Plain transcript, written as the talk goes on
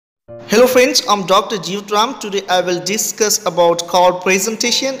Hello friends, I'm Dr. Jeevram. Today I will discuss about cord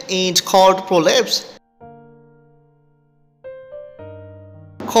presentation and cord prolapse.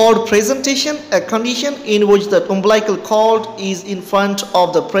 Cord presentation, a condition in which the umbilical cord is in front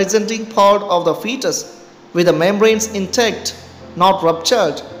of the presenting part of the fetus with the membranes intact, not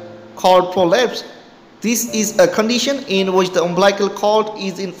ruptured. Cord prolapse. This is a condition in which the umbilical cord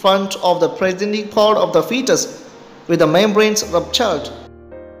is in front of the presenting part of the fetus with the membranes ruptured.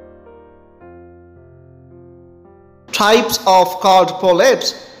 Types of cord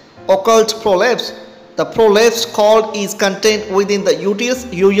prolapse. Occult prolapse. The prolapsed cord is contained within the uterus,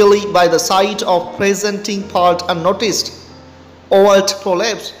 usually by the side of presenting part unnoticed. Overt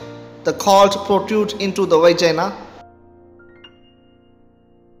prolapse. The cord protrudes into the vagina.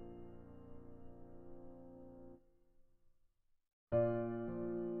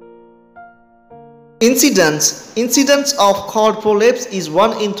 Incidence. Incidence of cord prolapse is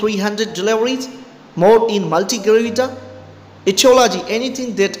 1 in 300 deliveries, more in multigravida. Etiology: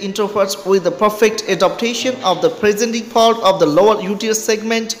 anything that interferes with the perfect adaptation of the presenting part of the lower uterus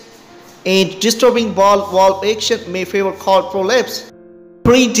segment and disturbing ball valve action may favor cord prolapse.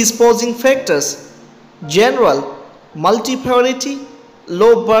 Predisposing factors: general, multiparity,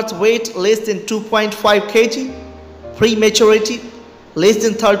 low birth weight less than 2.5 kg, prematurity less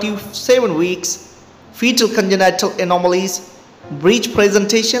than 37 weeks, fetal congenital anomalies, breech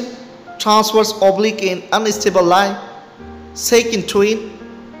presentation, transverse oblique and unstable lie, second twin,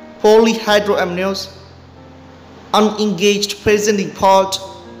 polyhydramnios, unengaged presenting part,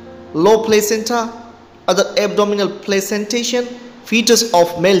 low placenta, other abdominal placentation, fetus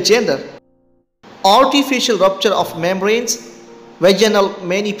of male gender. Artificial rupture of membranes, vaginal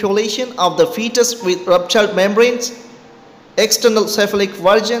manipulation of the fetus with ruptured membranes, external cephalic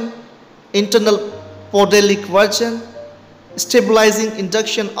version, internal podalic version, stabilizing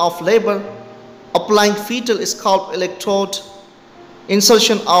induction of labor, applying fetal scalp electrode,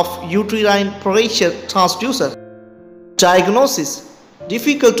 insertion of uterine pressure transducer. Diagnosis: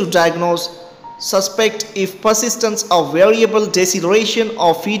 difficult to diagnose. Suspect if persistence of variable deceleration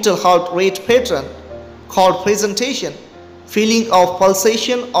of fetal heart rate pattern. Cord presentation: feeling of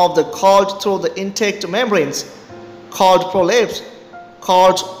pulsation of the cord through the intact membranes. Cord prolapse: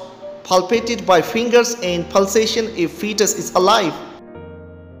 cord palpated by fingers and pulsation if fetus is alive.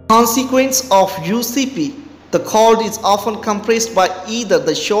 Consequence of UCP: the cord is often compressed by either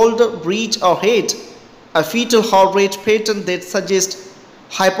the shoulder, breech or head. A fetal heart rate pattern that suggests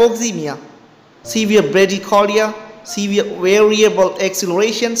hypoxemia, severe bradycardia, severe variable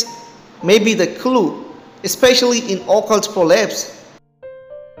accelerations may be the clue, especially in occult prolapse.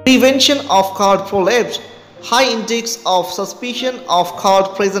 Prevention of cord prolapse: high index of suspicion of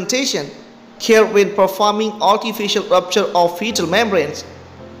cord presentation, care when performing artificial rupture of fetal membranes,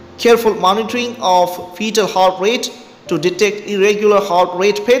 careful monitoring of fetal heart rate to detect irregular heart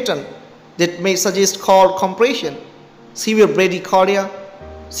rate pattern that may suggest cord compression, severe bradycardia,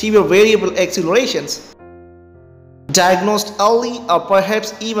 severe variable accelerations. Diagnosed early or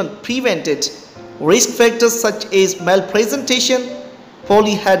perhaps even prevented. Risk factors such as malpresentation,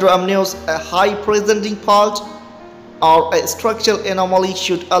 polyhydramnios, a high presenting part, or a structural anomaly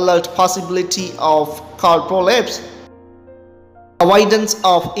should alert possibility of cord prolapse. Avoidance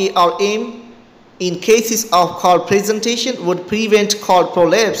of ARM in cases of cord presentation would prevent cord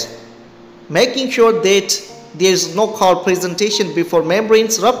prolapse. Making sure that there is no cord presentation before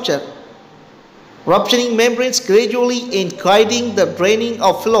membranes rupture. Rupturing membranes gradually and guiding the draining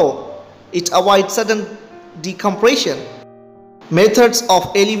of flow. It avoids sudden decompression. Methods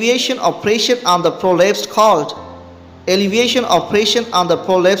of alleviation of pressure on the prolapsed cord. Alleviation of pressure on the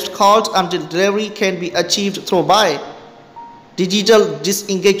prolapsed cord until delivery can be achieved through by digital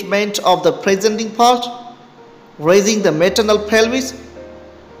disengagement of the presenting part, raising the maternal pelvis,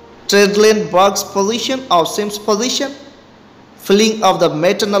 Trendelenburg's position or Sims position, filling of the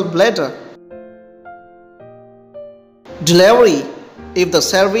maternal bladder. Delivery: if the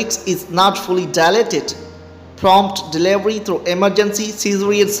cervix is not fully dilated, prompt delivery through emergency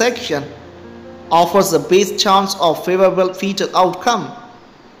cesarean section offers the best chance of favorable fetal outcome.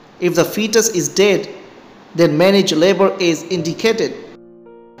 If the fetus is dead, then manage labor as indicated.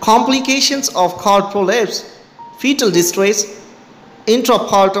 Complications of cord prolapse: fetal distress,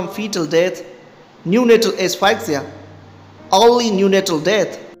 intrapartum fetal death, neonatal asphyxia, early neonatal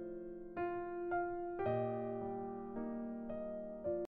death,